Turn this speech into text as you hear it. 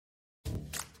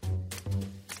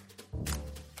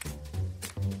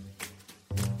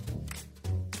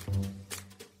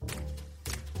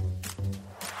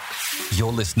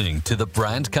You're listening to The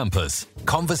Brand Compass,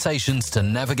 conversations to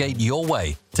navigate your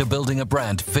way to building a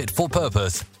brand fit for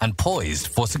purpose and poised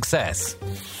for success.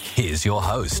 Here's your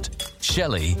host,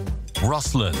 Shelley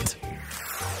Rossland.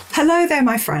 Hello there,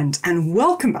 my friend, and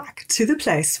welcome back to the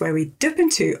place where we dip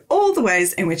into all the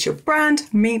ways in which your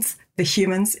brand meets the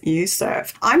humans you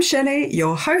serve. I'm Shelley,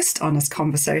 your host on this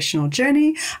conversational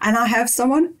journey, and I have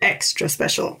someone extra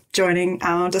special joining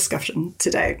our discussion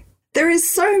today. There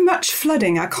is so much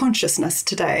flooding our consciousness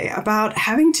today about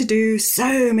having to do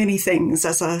so many things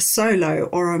as a solo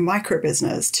or a micro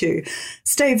business to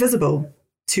stay visible,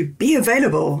 to be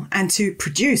available, and to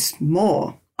produce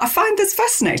more. I find this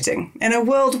fascinating in a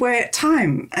world where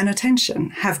time and attention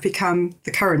have become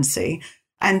the currency,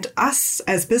 and us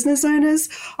as business owners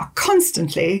are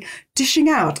constantly dishing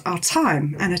out our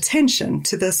time and attention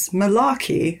to this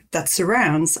malarkey that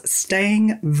surrounds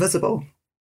staying visible.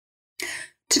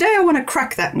 Today, I want to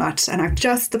crack that nut, and I'm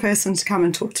just the person to come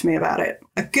and talk to me about it.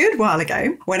 A good while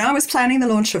ago, when I was planning the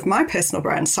launch of my personal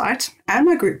brand site and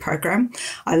my group program,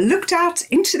 I looked out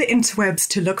into the interwebs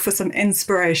to look for some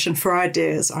inspiration for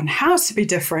ideas on how to be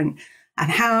different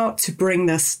and how to bring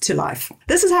this to life.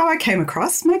 This is how I came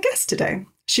across my guest today.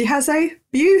 She has a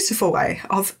beautiful way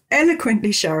of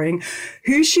eloquently sharing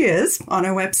who she is on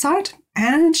her website,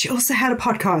 and she also had a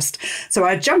podcast. So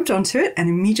I jumped onto it and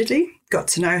immediately got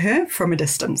to know her from a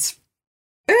distance.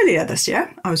 Earlier this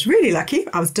year, I was really lucky.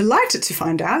 I was delighted to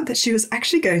find out that she was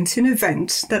actually going to an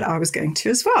event that I was going to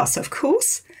as well. So of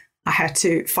course, I had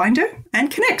to find her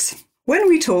and connect. When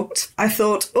we talked, I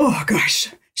thought, oh gosh,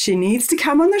 she needs to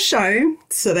come on the show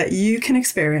so that you can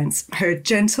experience her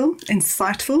gentle,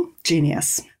 insightful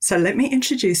genius. So let me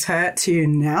introduce her to you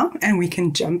now, and we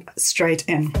can jump straight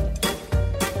in.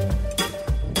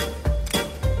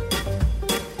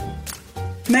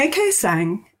 Mai-kee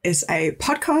Tsang is a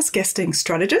podcast guesting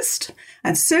strategist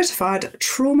and certified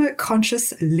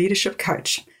trauma-conscious leadership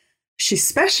coach. She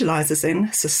specializes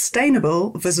in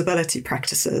sustainable visibility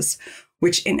practices,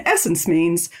 which in essence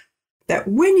means that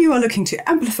when you are looking to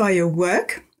amplify your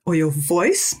work or your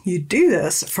voice, you do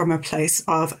this from a place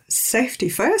of safety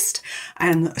first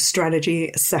and strategy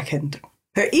second.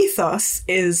 Her ethos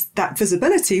is that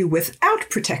visibility without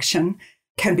protection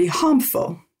can be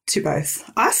harmful to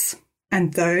both us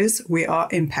and those we are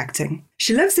impacting.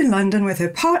 She lives in London with her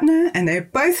partner, and they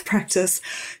both practice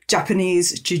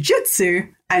Japanese jiu-jitsu,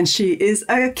 and she is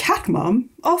a cat mom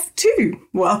of 2.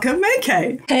 Welcome,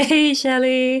 Mai-kee. Hey,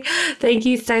 Shelley. Thank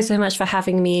you so much for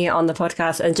having me on the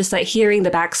podcast, and just like hearing the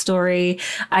backstory.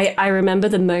 I remember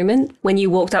the moment when you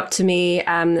walked up to me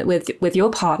with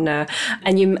your partner,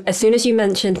 and you, as soon as you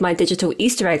mentioned my digital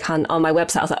Easter egg hunt on my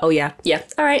website, I was like, oh yeah,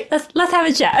 all right, let's have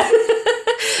a chat.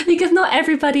 Because not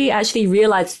everybody actually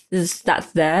realizes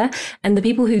that's there. And the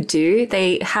people who do,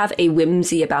 they have a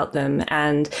whimsy about them,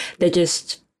 and they're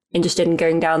just interested in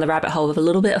going down the rabbit hole with a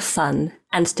little bit of fun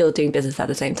and still doing business at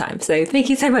the same time. So thank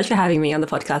you so much for having me on the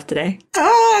podcast today.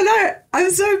 Oh, no,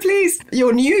 I'm so pleased.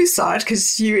 Your new site,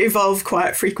 because you evolve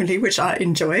quite frequently, which I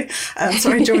enjoy.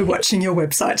 So I enjoy watching your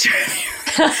website.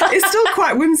 It's still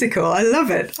quite whimsical. I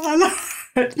love it.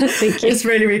 Thank you. It's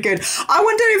really, really good. I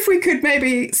wonder if we could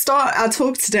maybe start our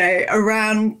talk today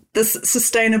around this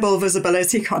sustainable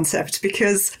visibility concept,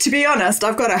 because to be honest,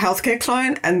 I've got a healthcare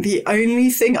client, and the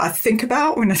only thing I think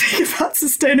about when I think about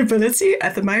sustainability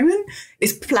at the moment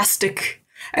is plastic,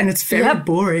 and it's very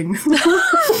boring.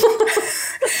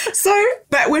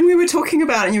 But when we were talking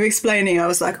about it and you were explaining, I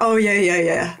was like, oh,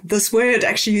 yeah. This word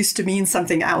actually used to mean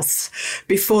something else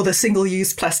before the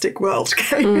single-use plastic world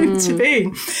came into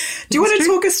being. Do you want to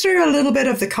talk us through a little bit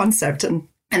of the concept and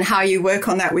how you work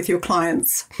on that with your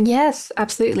clients? Yes,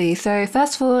 absolutely. So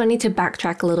first of all, I need to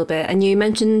backtrack a little bit. And you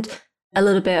mentioned a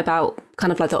little bit about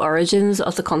kind of like the origins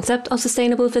of the concept of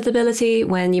sustainable visibility.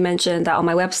 When you mentioned that on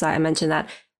my website, I mentioned that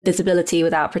visibility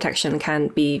without protection can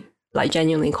be like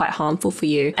genuinely quite harmful for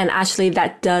you. And actually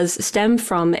that does stem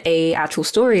from a actual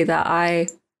story that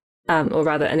or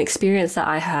rather an experience that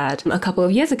I had a couple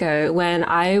of years ago when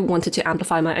I wanted to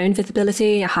amplify my own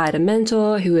visibility. I hired a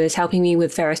mentor who was helping me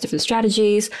with various different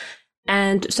strategies.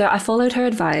 And so I followed her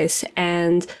advice.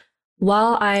 And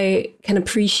while I can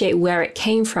appreciate where it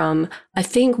came from, I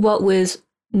think what was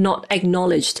not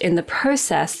acknowledged in the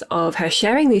process of her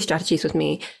sharing these strategies with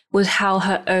me was how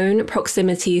her own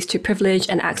proximities to privilege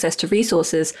and access to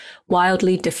resources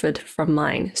wildly differed from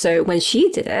mine. So when she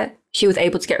did it, she was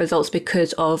able to get results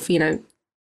because of,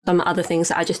 some other things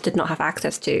that I just did not have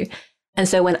access to. And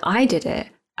so when I did it,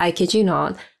 I kid you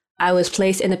not, I was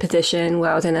placed in a position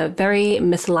where I was in a very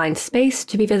misaligned space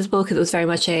to be visible, because it was very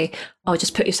much oh,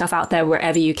 just put yourself out there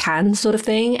wherever you can sort of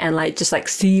thing, and like just like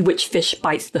see which fish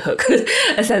bites the hook,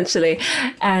 essentially.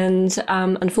 And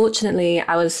unfortunately,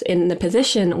 I was in the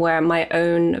position where my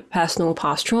own personal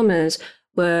past traumas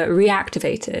were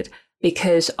reactivated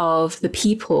because of the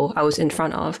people I was in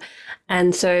front of.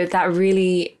 And so that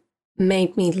really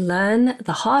made me learn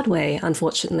the hard way,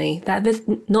 unfortunately, that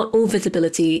not all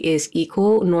visibility is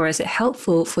equal, nor is it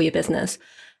helpful for your business.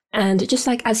 And just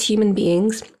like as human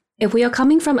beings, if we are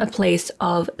coming from a place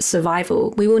of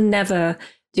survival, we will never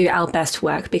do our best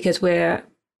work, because we're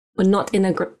not in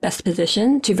a best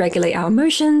position to regulate our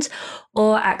emotions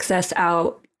or access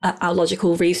our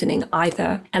logical reasoning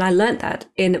either. And I learned that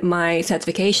in my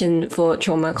certification for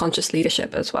trauma conscious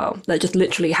leadership as well. That just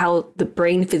literally how the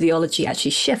brain physiology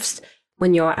actually shifts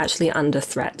when you're actually under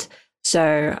threat.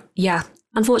 So yeah,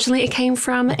 unfortunately, it came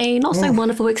from a not so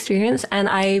wonderful experience. And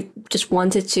I just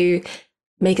wanted to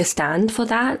make a stand for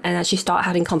that and actually start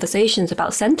having conversations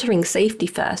about centering safety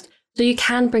first, so you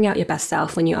can bring out your best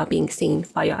self when you are being seen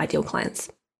by your ideal clients.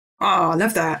 Oh, I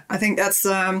love that. I think that's,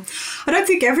 I don't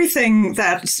think everything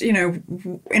that, you know,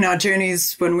 in our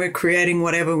journeys when we're creating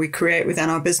whatever we create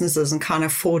within our businesses and kind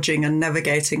of forging and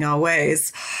navigating our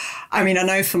ways. I mean, I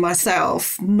know for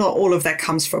myself, not all of that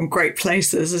comes from great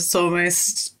places. It's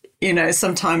almost, you know,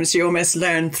 sometimes you almost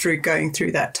learn through going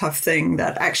through that tough thing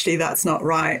that actually that's not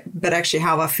right, but actually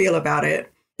how I feel about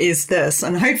it is this.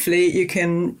 And hopefully you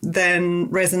can then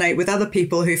resonate with other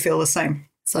people who feel the same.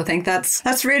 So I think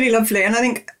that's really lovely. And I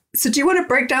think, so do you want to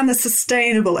break down the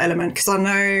sustainable element? Because I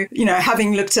know, you know,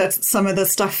 having looked at some of the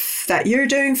stuff that you're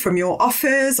doing from your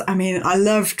offers, I mean, I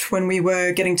loved when we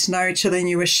were getting to know each other and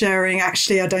you were sharing,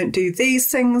 actually, I don't do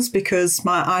these things because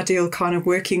my ideal kind of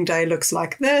working day looks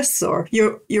like this, or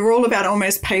you're all about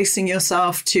almost pacing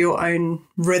yourself to your own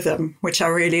rhythm, which I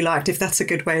really liked, if that's a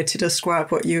good way to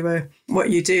describe what you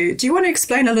do. Do you want to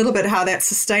explain a little bit how that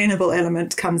sustainable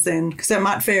element comes in? Because that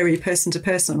might vary person to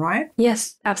person, right?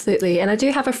 Yes, absolutely. And I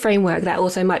do have a framework that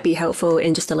also might be helpful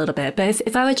in just a little bit. But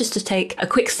if I were just to take a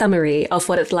quick summary of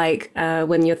what it's like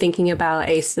when you're thinking about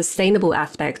a sustainable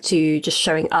aspect to just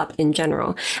showing up in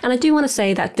general. And I do want to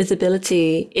say that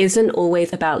visibility isn't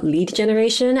always about lead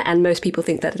generation, and most people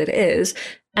think that it is.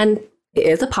 And it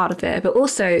is a part of it, but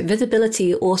also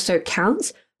visibility also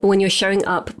counts when you're showing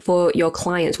up for your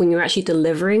clients, when you're actually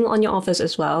delivering on your offers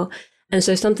as well. And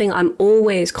so something I'm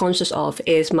always conscious of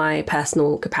is my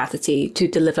personal capacity to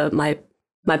deliver my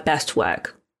best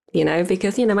work, you know,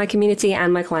 because, you know, my community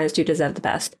and my clients do deserve the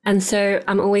best. And so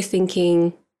I'm always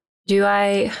thinking,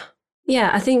 I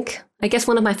guess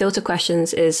one of my filter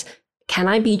questions is, can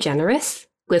I be generous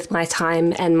with my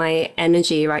time and my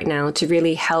energy right now to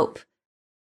really help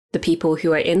the people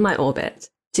who are in my orbit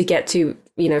to get to,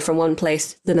 you know, from one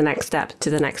place to the next step, to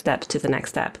the next step, to the next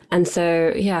step. And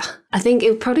so, yeah, I think it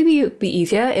would probably be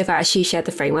easier if I actually shared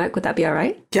the framework. Would that be all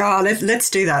right? Yeah, let's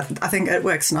do that. I think it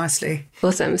works nicely.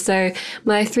 Awesome. So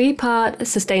my 3-part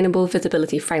sustainable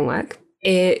visibility framework,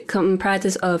 it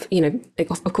comprises of, you know,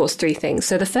 of course, 3 things.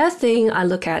 So the first thing I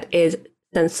look at is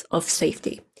sense of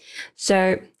safety.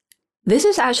 So this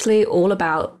is actually all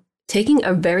about taking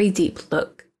a very deep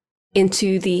look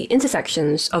into the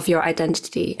intersections of your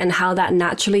identity and how that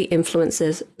naturally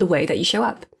influences the way that you show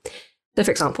up. So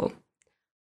for example,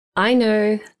 I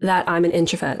know that I'm an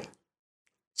introvert.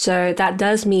 So that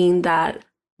does mean that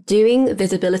doing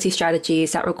visibility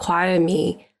strategies that require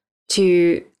me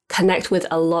to connect with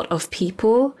a lot of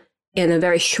people in a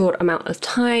very short amount of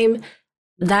time,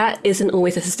 that isn't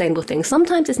always a sustainable thing.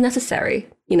 Sometimes it's necessary,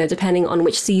 you know, depending on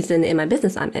which season in my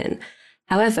business I'm in.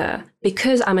 However,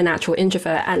 because I'm a natural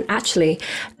introvert, and actually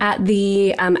at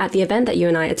the event that you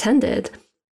and I attended,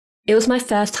 it was my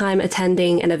first time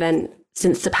attending an event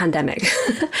since the pandemic.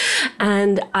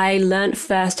 And I learned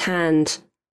firsthand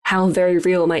how very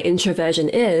real my introversion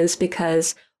is,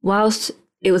 because whilst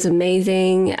it was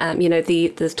amazing, you know,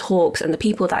 the talks and the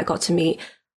people that I got to meet,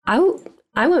 I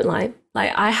won't lie.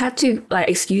 Like, I had to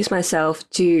excuse myself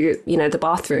to, you know, the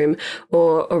bathroom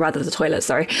or rather the toilet,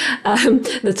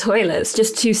 the toilets,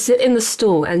 just to sit in the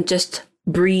stall and just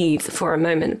breathe for a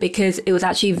moment, because it was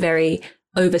actually very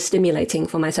overstimulating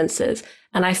for my senses.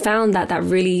 And I found that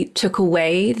really took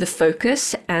away the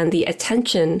focus and the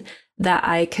attention that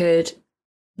I could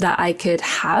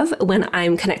have when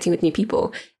I'm connecting with new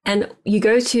people. And you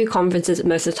go to conferences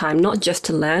most of the time, not just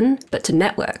to learn, but to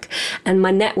network. And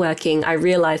my networking, I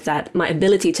realized that my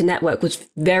ability to network was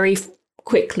very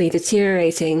quickly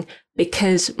deteriorating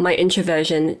because my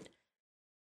introversion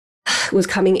was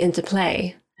coming into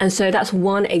play. And so that's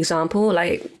one example.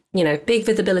 Like, big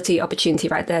visibility opportunity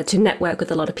right there to network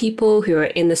with a lot of people who are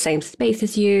in the same space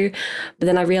as you. But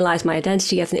then I realized my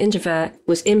identity as an introvert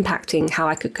was impacting how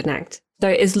I could connect. So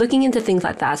it's looking into things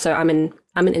like that. So I'm an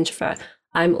introvert.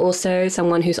 I'm also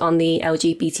someone who's on the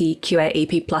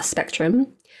LGBTQIAP+ spectrum.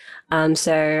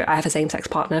 So I have a same-sex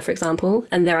partner, for example,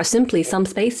 and there are simply some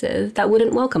spaces that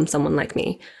wouldn't welcome someone like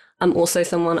me. I'm also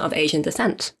someone of Asian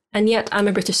descent, and yet I'm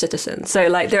a British citizen. So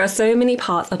there are so many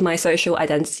parts of my social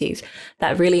identities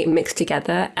that really mix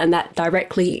together, and that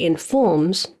directly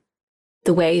informs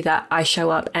the way that I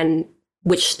show up and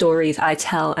which stories I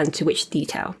tell and to which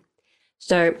detail.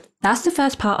 So that's the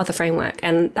first part of the framework.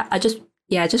 And I just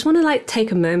want to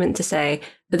take a moment to say,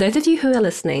 for those of you who are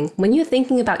listening, when you're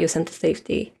thinking about your sense of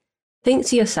safety, think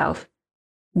to yourself,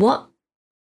 what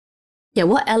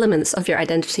elements of your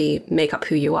identity make up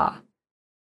who you are?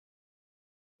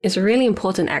 It's a really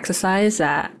important exercise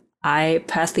that I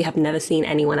personally have never seen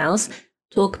anyone else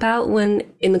talk about when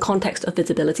in the context of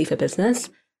visibility for business.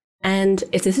 And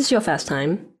if this is your first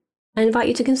time, I invite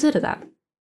you to consider that.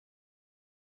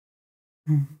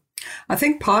 I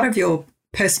think part of your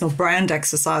personal brand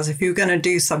exercise, if you're going to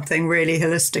do something really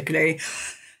holistically,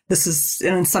 this is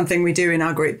something we do in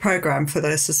our group program for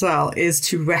this as well, is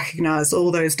to recognize all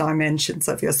those dimensions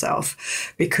of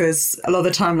yourself. Because a lot of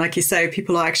the time, like you say,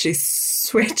 people actually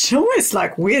almost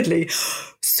weirdly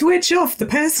switch off the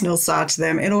personal side to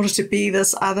them in order to be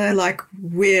this other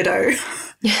weirdo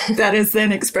that is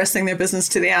then expressing their business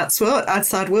to the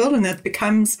outside world. And that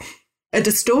becomes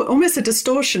almost a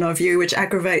distortion of you, which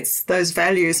aggravates those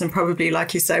values and probably,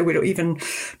 like you say, would even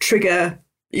trigger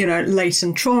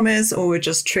latent traumas, or would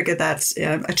just trigger that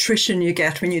attrition you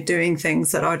get when you're doing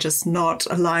things that are just not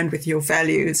aligned with your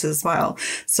values as well.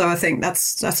 So I think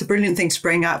that's a brilliant thing to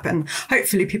bring up, and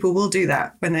hopefully people will do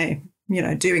that when they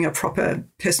doing a proper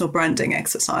personal branding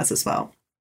exercise as well.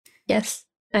 Yes,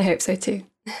 I hope so too.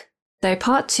 So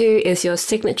part 2 is your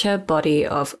signature body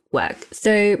of work.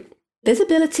 So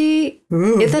visibility.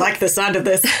 Ooh, like the sound of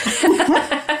this.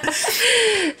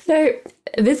 So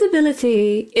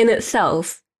visibility in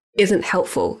itself isn't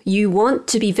helpful. You want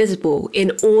to be visible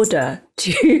in order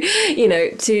to,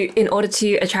 in order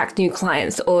to attract new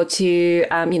clients, or to,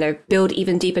 build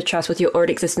even deeper trust with your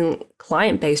already existing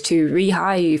client base to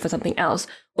rehire you for something else,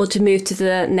 or to move to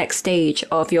the next stage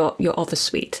of your offer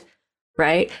suite,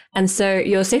 right? And so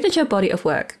your signature body of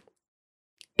work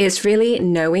is really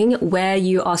knowing where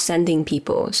you are sending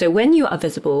people. So when you are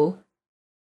visible,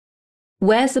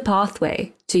 where's the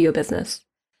pathway to your business?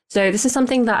 So this is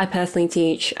something that I personally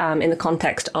teach in the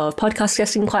context of podcast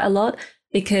guesting quite a lot,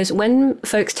 because when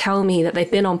folks tell me that they've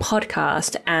been on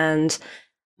podcast and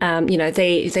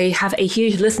they have a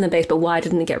huge listener base, but why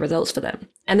didn't it get results for them?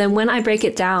 And then when I break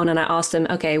it down and I ask them,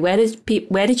 okay, where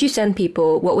did you send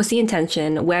people? What was the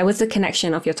intention? Where was the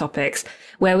connection of your topics?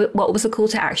 What was the call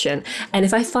to action? And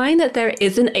if I find that there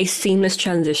isn't a seamless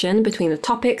transition between the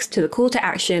topics to the call to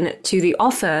action to the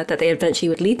offer that they eventually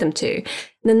would lead them to,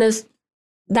 then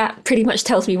that pretty much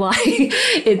tells me why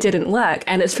it didn't work.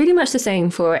 And it's pretty much the same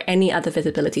for any other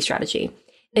visibility strategy.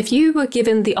 If you were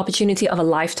given the opportunity of a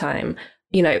lifetime,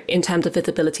 in terms of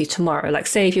visibility tomorrow,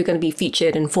 say if you're going to be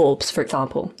featured in Forbes, for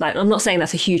example, I'm not saying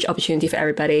that's a huge opportunity for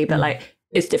everybody, but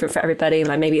it's different for everybody.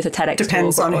 Maybe it's a TEDx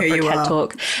Depends talk on or who you a TED are.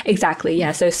 talk. Exactly.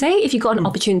 Yeah. So say if you got an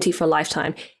opportunity for a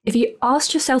lifetime, if you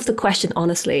asked yourself the question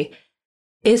honestly,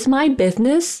 is my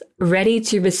business ready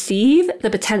to receive the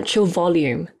potential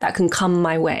volume that can come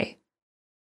my way?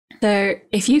 So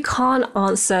if you can't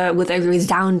answer with a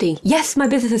resounding, yes, my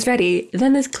business is ready,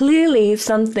 then there's clearly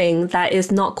something that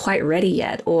is not quite ready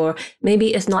yet, or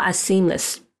maybe it's not as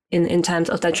seamless in terms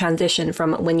of the transition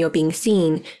from when you're being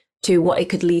seen to what it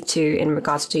could lead to in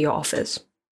regards to your offers.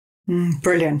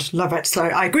 Brilliant. Love it. So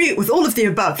I agree with all of the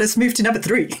above. Let's move to number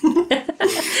 3.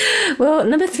 Well,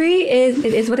 number 3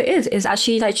 is what it is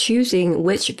actually choosing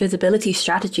which visibility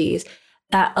strategies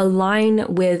that align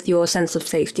with your sense of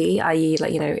safety, i.e.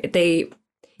 Nice.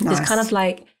 It's kind of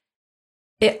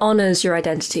it honors your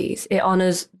identities. It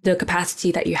honors the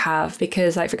capacity that you have.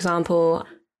 Because for example,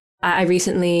 I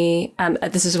recently,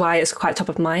 this is why it's quite top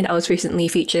of mind. I was recently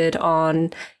featured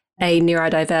on a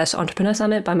neurodiverse entrepreneur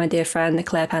summit by my dear friend,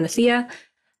 Claire Panacea.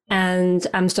 And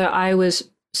so I was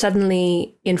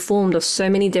suddenly informed of so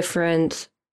many different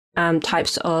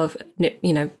types of,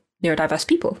 neurodiverse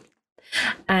people,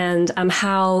 and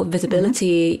how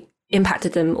visibility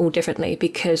impacted them all differently,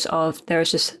 because of there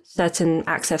was just certain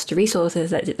access to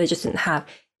resources that they just didn't have,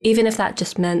 even if that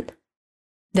just meant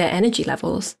their energy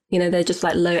levels. They're just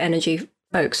low energy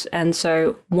folks. And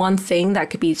so one thing that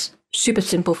could be super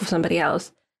simple for somebody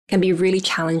else can be really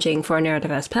challenging for a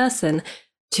neurodiverse person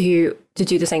to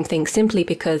do the same thing simply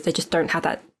because they just don't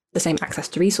have the same access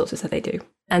to resources that they do.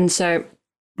 And so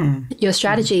your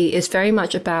strategy is very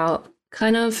much about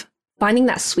kind of finding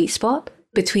that sweet spot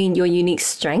between your unique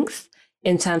strengths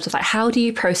in terms of like, how do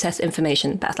you process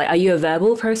information best? Like, are you a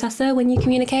verbal processor when you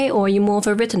communicate, or are you more of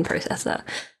a written processor?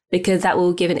 Because that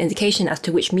will give an indication as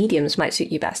to which mediums might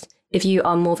suit you best. If you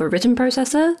are more of a written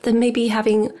processor, then maybe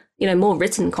having, more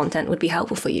written content would be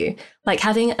helpful for you. Like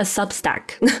having a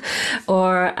Substack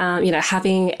or,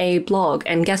 having a blog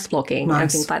and guest blogging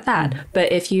and things like that.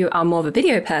 But if you are more of a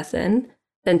video person,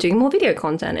 then doing more video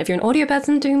content. If you're an audio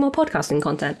person, doing more podcasting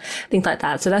content, things like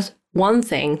that. So that's one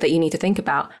thing that you need to think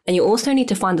about. And you also need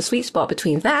to find the sweet spot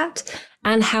between that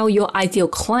and how your ideal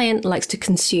client likes to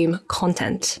consume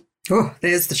content. Oh,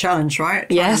 there's the challenge, right?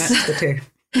 Yes. That's the two.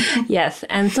 Yes.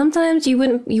 And sometimes you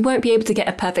won't be able to get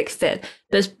a perfect fit,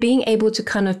 but being able to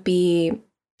kind of be,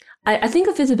 I think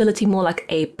of visibility more like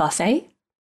a buffet,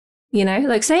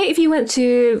 like say if you went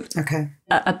to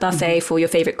a buffet for your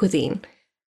favorite cuisine,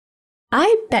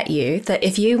 I bet you that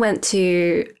if you went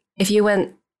to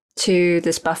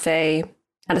this buffet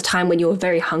at a time when you were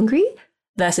very hungry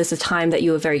versus a time that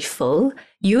you were very full,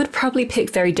 you would probably pick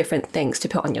very different things to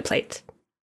put on your plate.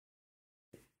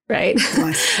 Right?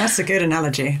 Nice. That's a good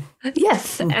analogy.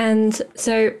 Yes. And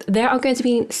so there are going to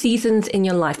be seasons in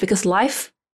your life because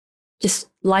life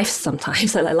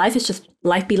sometimes. So like life is just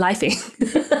life be lifing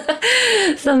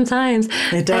sometimes.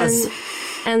 It does.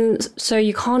 And so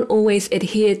you can't always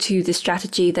adhere to the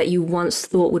strategy that you once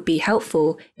thought would be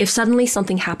helpful if suddenly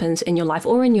something happens in your life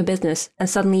or in your business and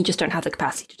suddenly you just don't have the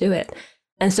capacity to do it.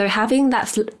 And so having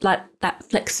that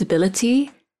flexibility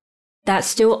that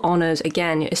still honors,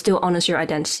 again, it still honors your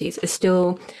identities. It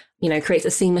still, creates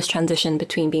a seamless transition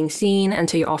between being seen and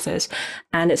to your offers.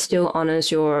 And it still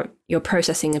honors your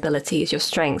processing abilities, your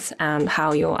strengths, and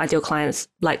how your ideal clients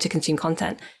like to consume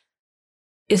content.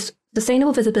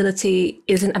 Sustainable visibility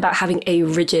isn't about having a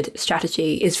rigid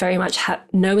strategy. It's very much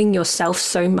knowing yourself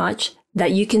so much that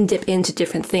you can dip into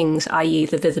different things, i.e.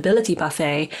 the visibility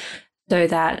buffet, so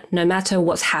that no matter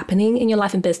what's happening in your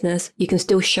life and business, you can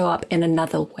still show up in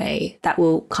another way that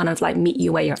will kind of like meet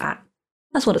you where you're at.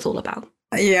 That's what it's all about.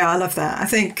 Yeah, I love that. I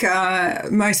think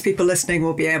most people listening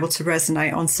will be able to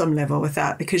resonate on some level with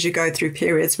that, because you go through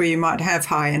periods where you might have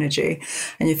high energy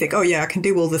and you think, oh yeah, I can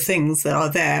do all the things that are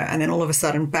there. And then all of a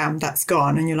sudden, bam, that's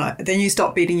gone. And you're like, then you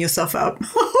stop beating yourself up.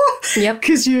 Yep.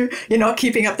 Because you're not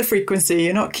keeping up the frequency.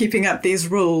 You're not keeping up these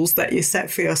rules that you set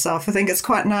for yourself. I think it's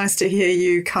quite nice to hear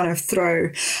you kind of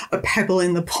throw a pebble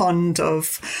in the pond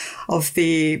of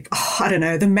the,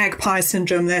 the magpie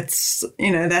syndrome that's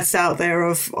out there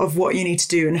of what you need to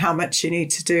do and how much you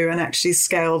need to do, and actually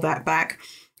scale that back.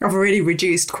 I've already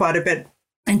reduced quite a bit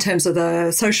in terms of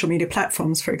the social media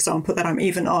platforms, for example, that I'm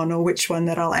even on, or which one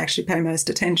that I'll actually pay most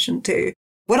attention to.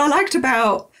 What I liked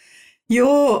about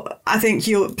I think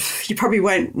you probably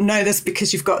won't know this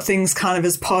because you've got things kind of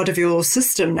as part of your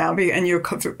system now, and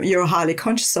you're highly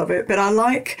conscious of it. But I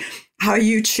like how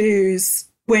you choose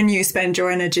when you spend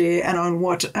your energy and on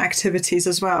what activities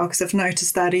as well, because I've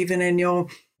noticed that even in your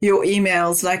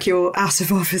emails, like your out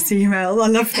of office email. I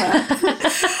love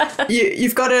that.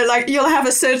 You've got to you have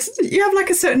a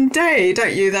certain day,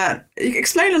 don't you? That you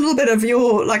explain a little bit of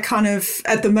your kind of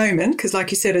at the moment, because like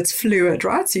you said, it's fluid,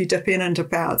 right? So you dip in and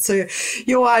dip out. So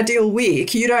your ideal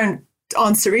week, you don't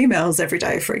answer emails every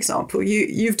day, for example.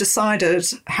 You've decided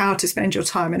how to spend your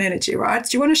time and energy, right?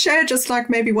 Do you want to share just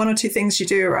maybe one or two things you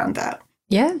do around that?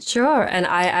 Yeah, sure. And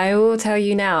I will tell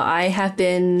you now, I have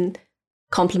been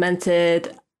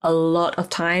complimented a lot of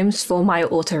times for my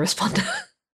autoresponder.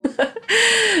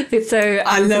 So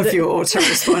I love your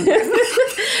autoresponder.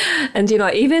 And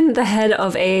even the head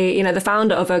of the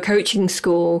founder of a coaching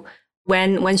school,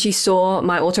 when she saw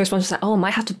my autoresponder, she was like, oh, I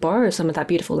might have to borrow some of that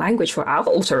beautiful language for our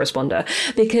autoresponder.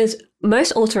 Because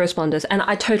most autoresponders, and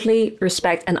I totally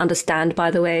respect and understand,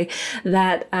 by the way,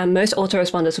 that most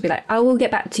autoresponders will be like, I will get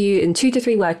back to you in 2 to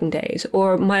 3 working days,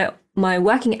 or my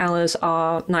working hours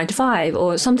are 9 to 5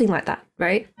 or something like that,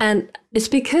 right? And it's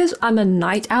because I'm a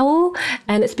night owl,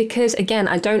 and it's because, again,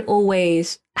 I don't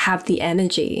always have the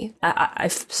energy.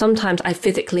 Sometimes I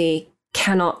physically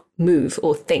cannot move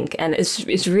or think, and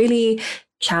it's really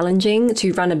challenging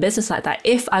to run a business like that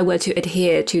if I were to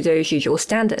adhere to those usual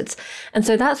standards. And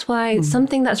so that's why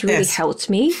something that's really helped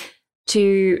me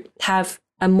to have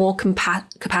a more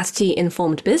capacity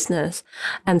informed business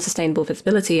and sustainable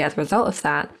visibility as a result of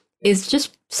that is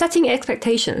just setting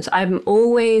expectations. I'm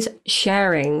always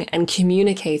sharing and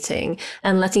communicating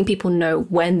and letting people know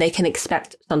when they can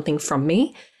expect something from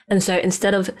me. And so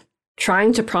instead of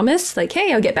trying to promise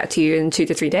hey, I'll get back to you in 2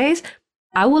 to 3 days,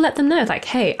 I will let them know, like,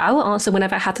 hey, I will answer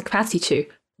whenever I have the capacity to.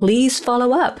 Please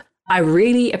follow up. I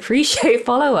really appreciate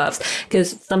follow-ups,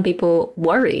 because some people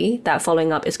worry that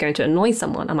following up is going to annoy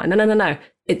someone. I'm like, no.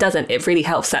 It doesn't. It really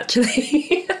helps,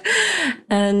 actually.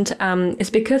 And it's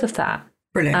because of that.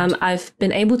 Brilliant. I've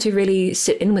been able to really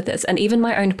sit in with this. And even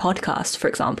my own podcast, for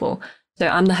example. So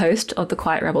I'm the host of the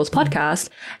Quiet Rebels podcast,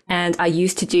 and I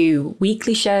used to do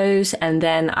weekly shows, and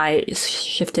then I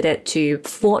shifted it to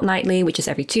fortnightly, which is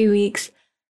every 2 weeks.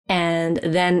 And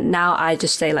then now I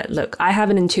just say, like, look, I have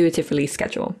an intuitive release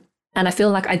schedule. And I feel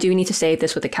like I do need to say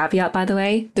this with a caveat, by the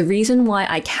way. The reason why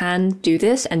I can do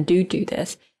this and do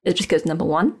this is because, number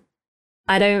one,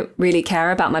 I don't really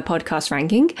care about my podcast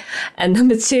ranking. And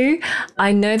number two,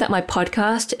 I know that my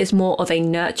podcast is more of a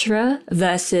nurturer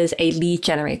versus a lead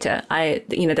generator.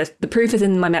 The proof is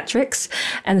in my metrics.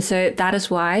 And so that is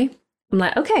why I'm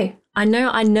like, okay, I know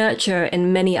I nurture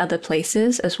in many other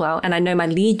places as well. And I know my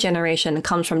lead generation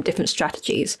comes from different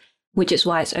strategies, which is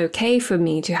why it's okay for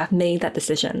me to have made that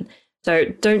decision. So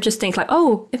don't just think like,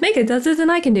 oh, if Mai-kee does this,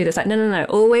 then I can do this. Like, no.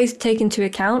 Always take into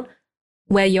account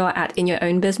where you're at in your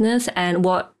own business and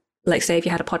what, like, say if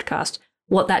you had a podcast,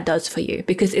 what that does for you.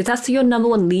 Because if that's your number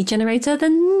one lead generator,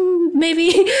 then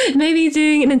maybe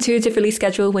doing an intuitive release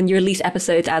schedule when you release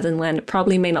episodes as and when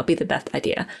probably may not be the best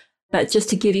idea. But just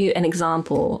to give you an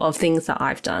example of things that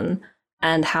I've done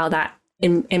and how that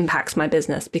impacts my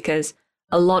business, because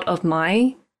a lot of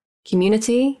my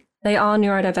community, they are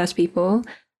neurodiverse people,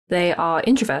 they are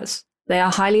introverts, they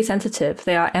are highly sensitive,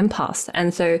 they are empaths.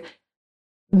 And so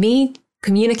me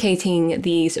communicating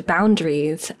these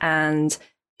boundaries and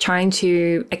trying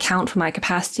to account for my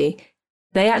capacity,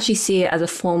 they actually see it as a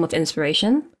form of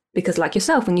inspiration. Because like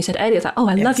yourself, when you said earlier, it's like, oh,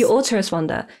 I love your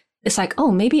autoresponder. It's like,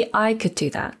 oh, maybe I could do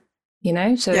that. You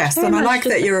know, so yes, and I like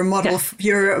that you're a model. Yeah.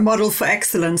 You're a model for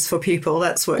excellence for people.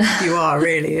 That's what you are,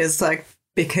 really. Is like,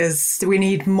 because we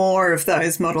need more of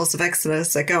those models of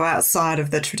excellence that go outside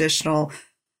of the traditional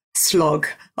slog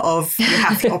of you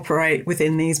have to operate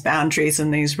within these boundaries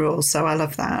and these rules. So I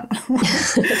love that.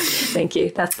 Thank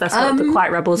you. That's what the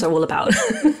Quiet Rebels are all about.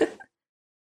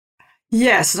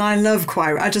 Yes, and I love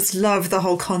I just love the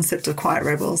whole concept of Quiet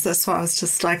Rebels. That's why I was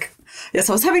just like, yes,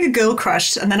 I was having a girl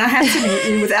crush, and then I had to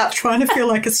meet you without trying to feel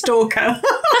like a stalker when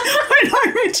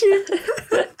I met you.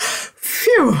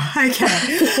 Phew, okay.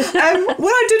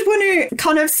 Well, I did want to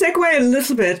kind of segue a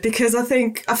little bit, because I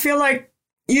feel like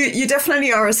you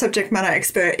definitely are a subject matter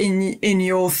expert in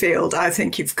your field. I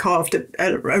think you've carved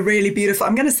a really beautiful,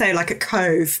 I'm going to say like a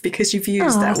cove, because you've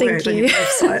used that word on your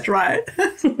website, right?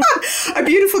 A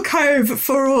beautiful cove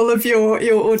for all of your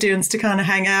audience to kind of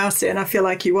hang out in. I feel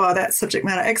like you are that subject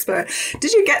matter expert.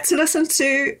 Did you get to listen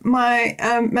to my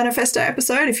manifesto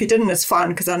episode? If you didn't, it's fine,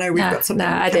 because I know we've got something.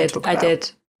 No, I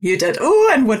did. You did.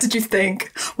 Oh, and what did you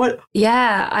think? What?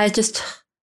 Yeah, I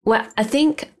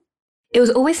think it was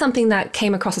always something that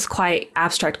came across as quite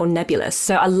abstract or nebulous.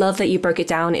 So I love that you broke it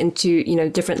down into,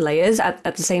 different layers at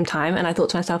the same time. And I thought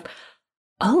to myself,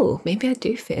 oh, maybe I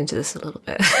do fit into this a little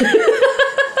bit.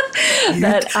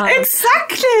 But,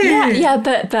 exactly. Yeah,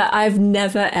 but I've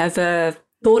never, ever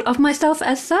thought of myself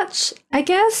as such, I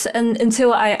guess. And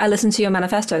until I listened to your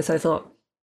manifesto. So I thought,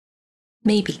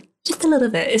 maybe. Just a little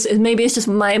bit. Maybe it's just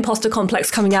my imposter complex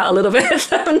coming out a little bit.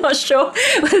 I'm not sure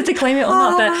whether to claim it or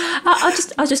not, but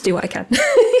I'll just do what I can.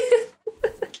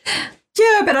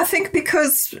 Yeah, but I think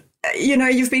because,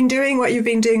 you've been doing what you've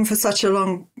been doing for such a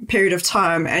long period of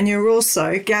time, and you're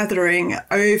also gathering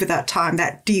over that time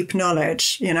that deep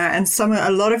knowledge, and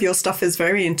a lot of your stuff is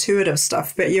very intuitive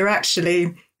stuff, but you're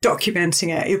actually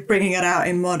documenting it, you're bringing it out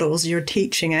in models, you're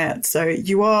teaching it. So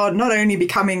you are not only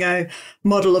becoming a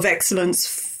model of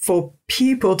excellence for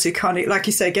people to kind of, like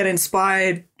you say, get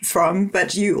inspired from,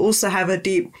 but you also have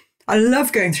I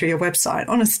love going through your website,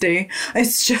 honestly.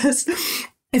 It's just,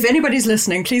 if anybody's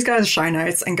listening, please go to the show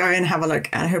notes and go and have a look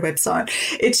at her website.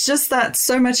 It's just that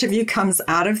so much of you comes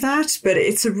out of that, but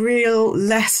it's a real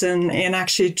lesson in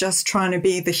actually just trying to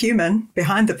be the human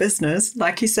behind the business,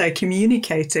 like you say,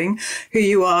 communicating who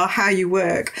you are, how you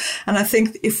work. And I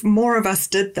think if more of us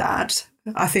did that,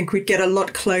 I think we'd get a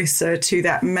lot closer to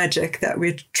that magic that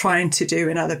we're trying to do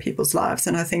in other people's lives.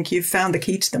 And I think you've found the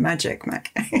key to the magic,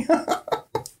 Mai-kee.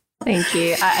 Thank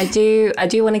you. I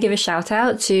do want to give a shout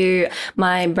out to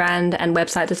my brand and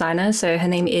website designer. So her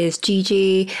name is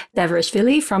Gigi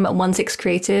Deverishvili from 16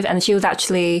 Creative. And she was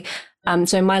actually,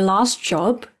 so my last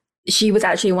job, she was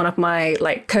actually one of my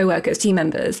co-workers, team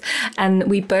members. And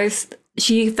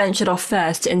she ventured off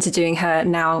first into doing her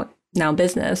now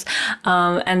business,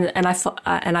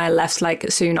 and I left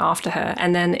soon after her,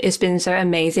 and then it's been so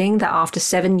amazing that after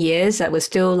 7 years that we're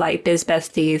still biz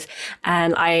besties,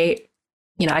 and I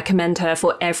I commend her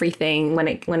for everything when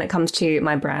it comes to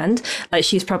my brand. Like,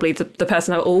 she's probably the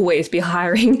person I'll always be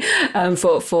hiring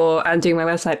for doing my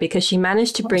website, because she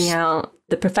managed to bring out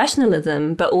the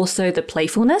professionalism, but also the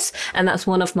playfulness. And that's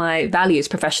one of my values,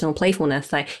 professional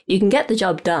playfulness. Like, you can get the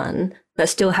job done, but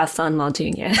still have fun while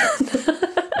doing it.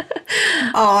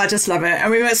 Oh, I just love it. And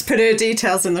we must put her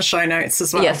details in the show notes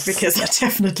as well, yes, because I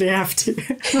definitely have to.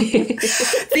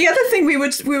 The other thing we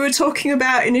were talking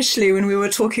about initially when we were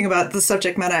talking about the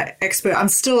subject matter expert, I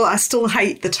still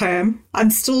hate the term. I'm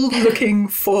still looking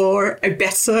for a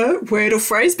better word or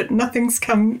phrase, but nothing's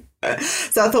come.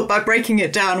 So I thought by breaking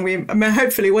it down,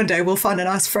 hopefully one day we'll find a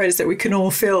nice phrase that we can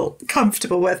all feel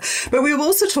comfortable with. But we were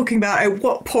also talking about at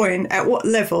what point, at what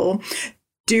level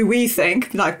do we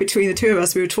think, like between the two of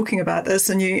us, we were talking about this,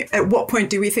 and at what point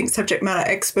do we think subject matter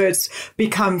experts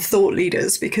become thought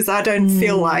leaders? Because I don't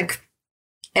feel like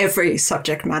every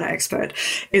subject matter expert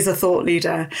is a thought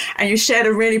leader. And you shared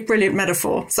a really brilliant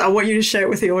metaphor. So I want you to share it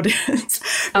with the audience,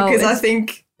 because I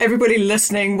think everybody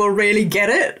listening will really get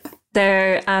it.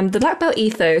 The Black Belt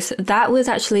ethos, that was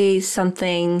actually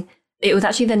something... It was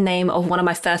actually the name of one of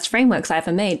my first frameworks I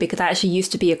ever made, because I actually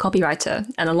used to be a copywriter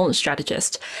and a launch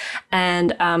strategist.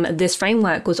 And this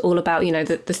framework was all about,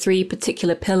 the three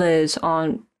particular pillars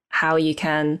on how you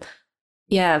can,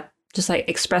 just like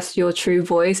express your true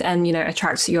voice and,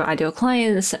 attract your ideal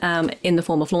clients in the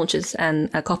form of launches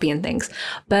and copy and things.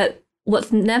 But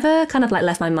what's never kind of like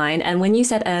left my mind, and when you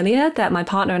said earlier that my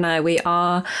partner and I, we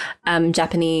are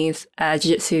Japanese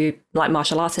jiu-jitsu like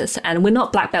martial artists, and we're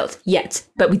not black belts yet,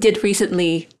 but we did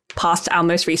recently pass our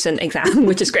most recent exam,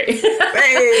 which is great.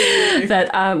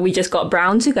 But we just got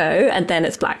brown to go, and then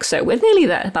it's black, so we're nearly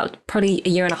there, about probably a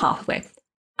year and a half away.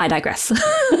 I digress.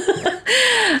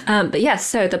 But yes,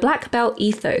 so the black belt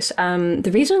ethos,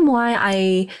 the reason why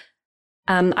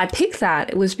I picked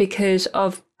that was because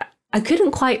of I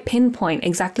couldn't quite pinpoint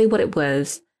exactly what it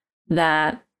was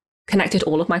that connected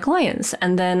all of my clients.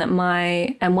 And then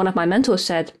one of my mentors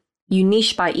said, you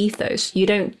niche by ethos. You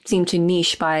don't seem to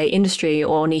niche by industry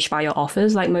or niche by your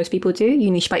offers like most people do. You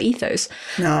niche by ethos.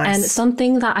 Nice. And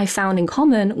something that I found in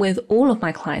common with all of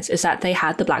my clients is that they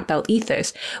had the black belt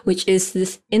ethos, which is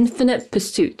this infinite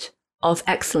pursuit of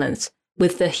excellence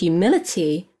with the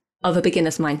humility of a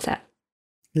beginner's mindset.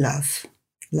 Love.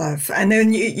 And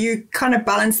then you kind of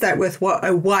balance that with what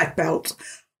a white belt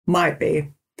might be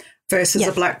versus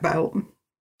a black belt.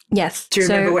 Yes. Do you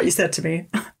remember what you said to me?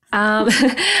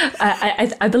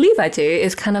 I believe I do.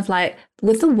 It's kind of like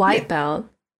with the white belt,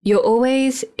 you're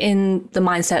always in the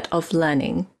mindset of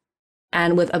learning.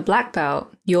 And with a black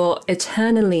belt, you're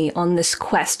eternally on this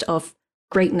quest of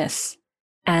greatness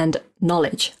and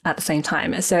knowledge at the same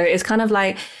time. So it's kind of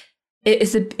like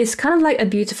it's kind of like a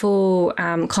beautiful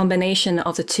combination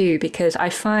of the two, because I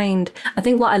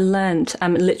think what I learned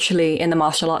literally in the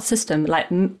martial arts system, like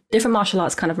different martial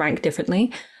arts kind of rank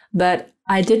differently, but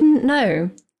I didn't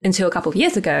know until a couple of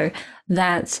years ago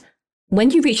that when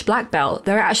you reach black belt,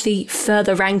 there are actually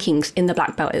further rankings in the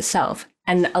black belt itself.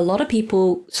 And a lot of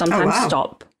people sometimes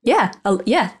stop. Yeah.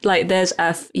 Like there's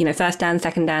first dan,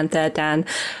 second dan, third dan,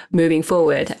 moving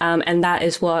forward. And that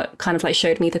is what kind of like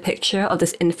showed me the picture of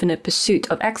this infinite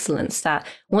pursuit of excellence, that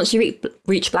once you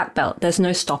reach black belt, there's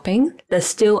no stopping. There's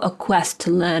still a quest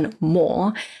to learn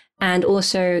more. And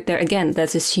also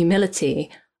there's this humility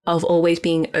of always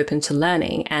being open to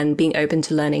learning, and being open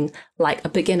to learning like a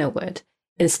beginner would,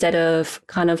 instead of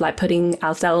kind of like putting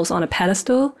ourselves on a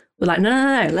pedestal. We're like,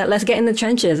 no, let's get in the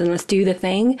trenches and let's do the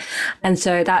thing. And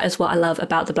so that is what I love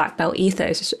about the black belt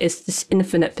ethos, is this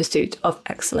infinite pursuit of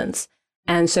excellence.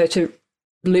 And so to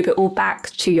loop it all back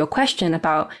to your question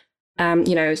about,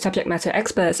 subject matter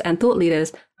experts and thought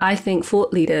leaders, I think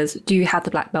thought leaders do have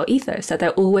the black belt ethos, that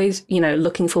they're always,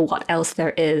 looking for what else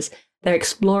there is. They're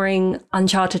exploring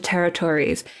uncharted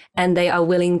territories, and they are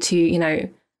willing to,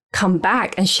 come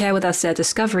back and share with us their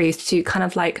discoveries to kind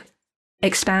of like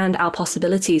expand our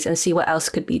possibilities and see what else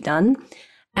could be done.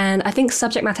 And I think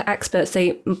subject matter experts,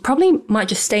 they probably might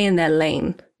just stay in their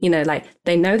lane, like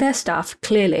they know their stuff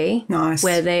clearly, nice,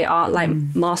 where they are like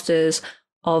masters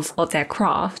of their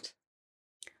craft.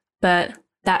 But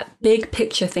that big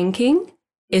picture thinking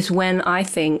is when I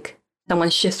think someone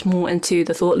shifts more into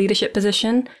the thought leadership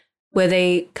position, where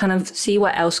they kind of see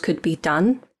what else could be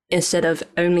done instead of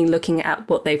only looking at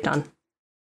what they've done.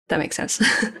 That makes sense.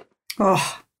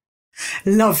 Oh,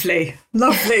 lovely.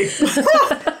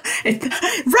 It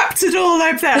wrapped it all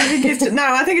up there.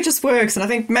 I think it just works. And I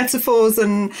think metaphors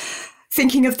and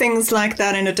thinking of things like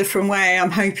that in a different way.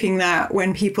 I'm hoping that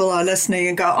when people are listening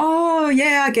and go, oh,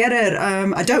 yeah, I get it.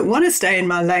 I don't want to stay in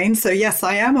my lane. So, yes,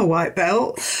 I am a white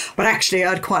belt, but actually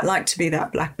I'd quite like to be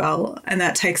that black belt. And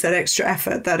that takes that extra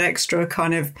effort, that extra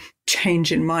kind of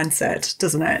change in mindset,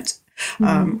 doesn't it?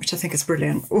 Which I think is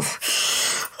brilliant.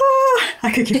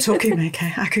 I could keep talking,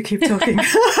 Mai-kee. I could keep talking.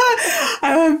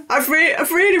 I've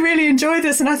really enjoyed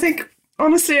this. And I think,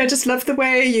 honestly, I just love the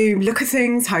way you look at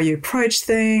things, how you approach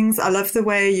things. I love the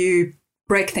way you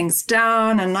break things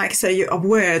down. And like I say, your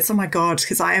words, oh my God,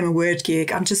 because I am a word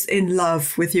geek. I'm just in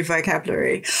love with your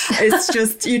vocabulary. It's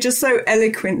just, you just so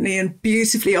eloquently and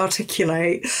beautifully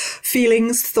articulate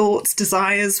feelings, thoughts,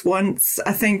 desires, wants.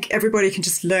 I think everybody can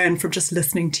just learn from just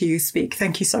listening to you speak.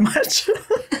 Thank you so much.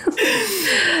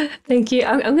 Thank you.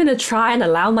 I'm going to try and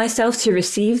allow myself to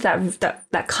receive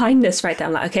that kindness right there.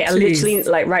 I'm like, okay, I literally,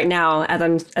 like right now,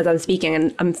 as I'm speaking,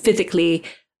 and I'm physically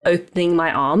opening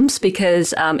my arms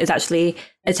because it's actually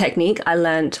a technique I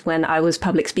learned when I was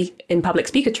in public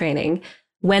speaker training.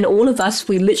 When all of us,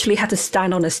 we literally had to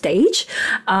stand on a stage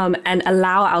and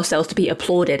allow ourselves to be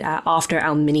applauded after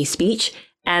our mini speech.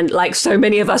 And like so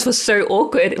many of us were so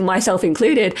awkward, myself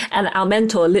included, and our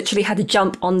mentor literally had to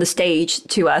jump on the stage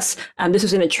to us. This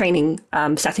was in a training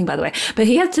setting, by the way. But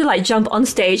he had to like jump on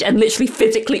stage and literally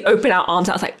physically open our arms.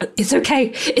 I was like, it's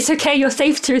okay, you're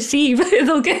safe to receive. It's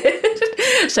all good.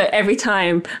 So every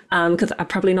time, because I'm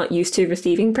probably not used to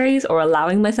receiving praise or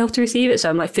allowing myself to receive it, so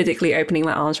I'm like physically opening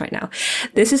my arms right now.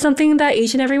 This is something that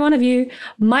each and every one of you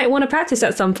might want to practice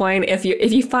at some point if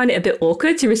you find it a bit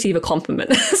awkward to receive a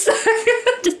compliment. So,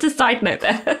 just a side note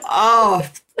there. Oh,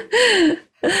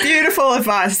 beautiful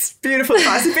advice. Beautiful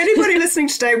advice. If anybody listening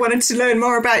today wanted to learn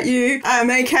more about you,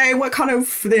 Mai-kee, what kind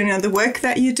of the work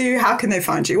that you do, how can they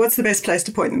find you? What's the best place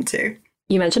to point them to?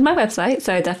 You mentioned my website,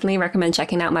 so I definitely recommend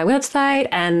checking out my website.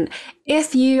 And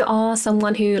if you are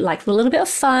someone who likes a little bit of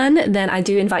fun, then I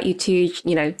do invite you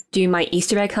to, do my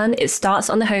Easter egg hunt. It starts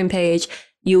on the homepage.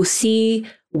 You'll see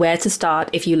where to start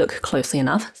if you look closely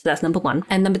enough. So that's number one.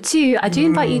 And number two, I do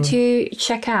invite you to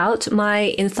check out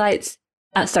my Inside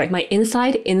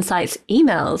Insights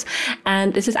emails.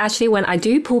 And this is actually when I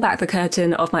do pull back the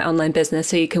curtain of my online business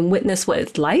so you can witness what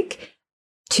it's like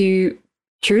to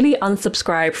truly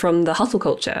unsubscribe from the hustle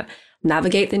culture,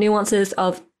 navigate the nuances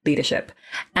of leadership,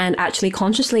 and actually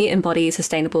consciously embody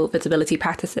sustainable visibility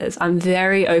practices. I'm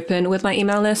very open with my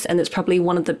email list, and it's probably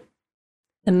one of the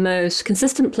most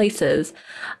consistent places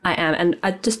I am. And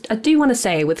I do want to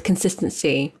say with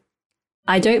consistency,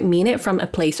 I don't mean it from a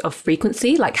place of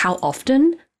frequency, like how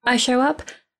often I show up.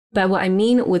 But what I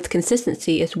mean with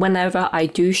consistency is whenever I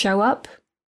do show up,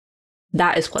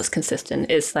 that is what's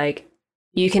consistent. It's like,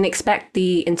 you can expect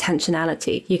the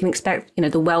intentionality. You can expect,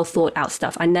 the well thought out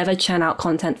stuff. I never churn out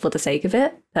content for the sake of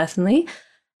it, personally.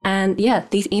 And yeah,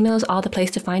 these emails are the place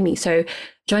to find me. So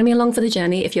join me along for the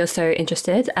journey if you're so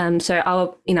interested. So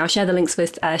I'll share the links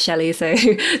with Shelley, so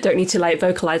don't need to like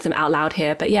vocalize them out loud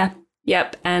here. But yeah,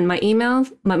 yep. And my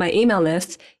email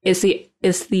list is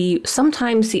the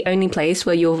sometimes the only place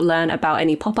where you'll learn about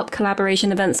any pop-up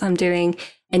collaboration events I'm doing,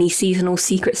 any seasonal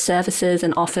secret services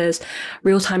and offers,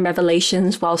 real-time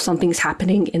revelations while something's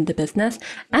happening in the business,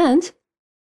 and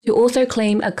to also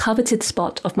claim a coveted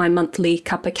spot of my monthly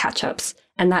cuppa catch-ups.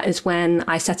 And that is when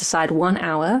I set aside 1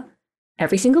 hour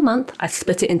every single month. I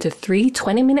split it into 3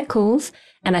 20-minute calls,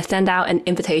 and I send out an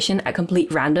invitation at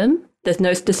complete random. There's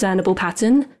no discernible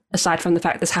pattern, aside from the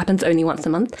fact this happens only once a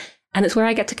month. And it's where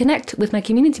I get to connect with my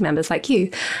community members like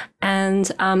you. And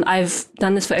I've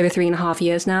done this for over 3.5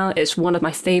 years now. It's one of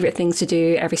my favorite things to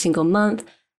do every single month.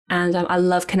 And I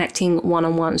love connecting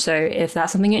one-on-one. So if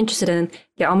that's something you're interested in,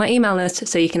 get on my email list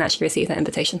so you can actually receive that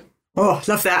invitation. Oh,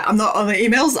 love that. I'm not on the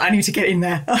emails. I need to get in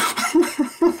there.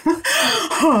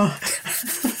 Oh.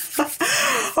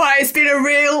 Well, it's been a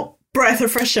real breath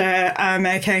of fresh air,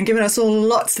 Mai-kee, and given us all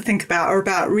lots to think about, or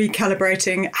about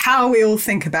recalibrating how we all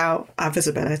think about our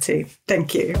visibility.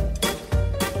 Thank you.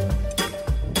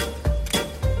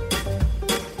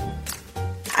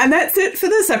 And that's it for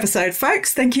this episode,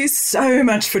 folks. Thank you so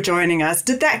much for joining us.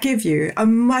 Did that give you a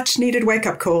much needed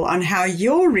wake-up call on how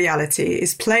your reality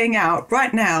is playing out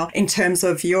right now in terms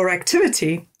of your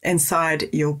activity inside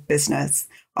your business?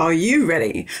 Are you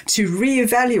ready to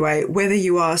reevaluate whether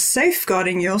you are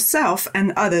safeguarding yourself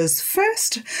and others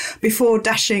first before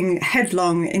dashing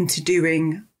headlong into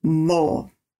doing more?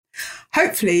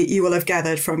 Hopefully you will have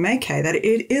gathered from Mai-kee that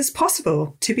it is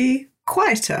possible to be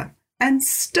quieter and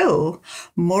still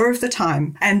more of the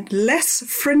time, and less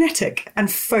frenetic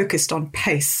and focused on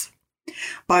pace.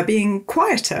 By being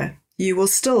quieter, you will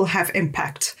still have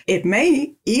impact. It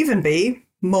may even be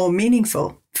more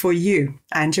meaningful. for you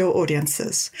and your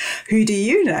audiences? Who do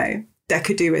you know that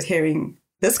could do with hearing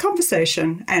this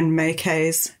conversation and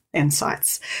Mai-kee's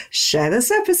insights? Share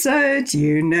this episode.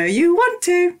 You know you want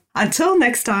to. Until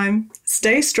next time,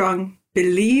 stay strong,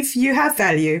 believe you have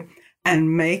value,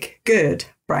 and make good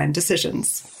brand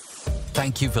decisions.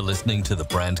 Thank you for listening to The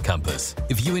Brand Compass.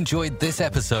 If you enjoyed this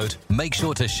episode, make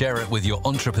sure to share it with your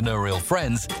entrepreneurial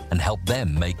friends and help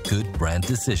them make good brand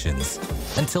decisions.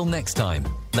 Until next time,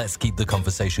 let's keep the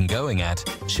conversation going at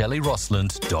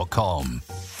shellyrosland.com.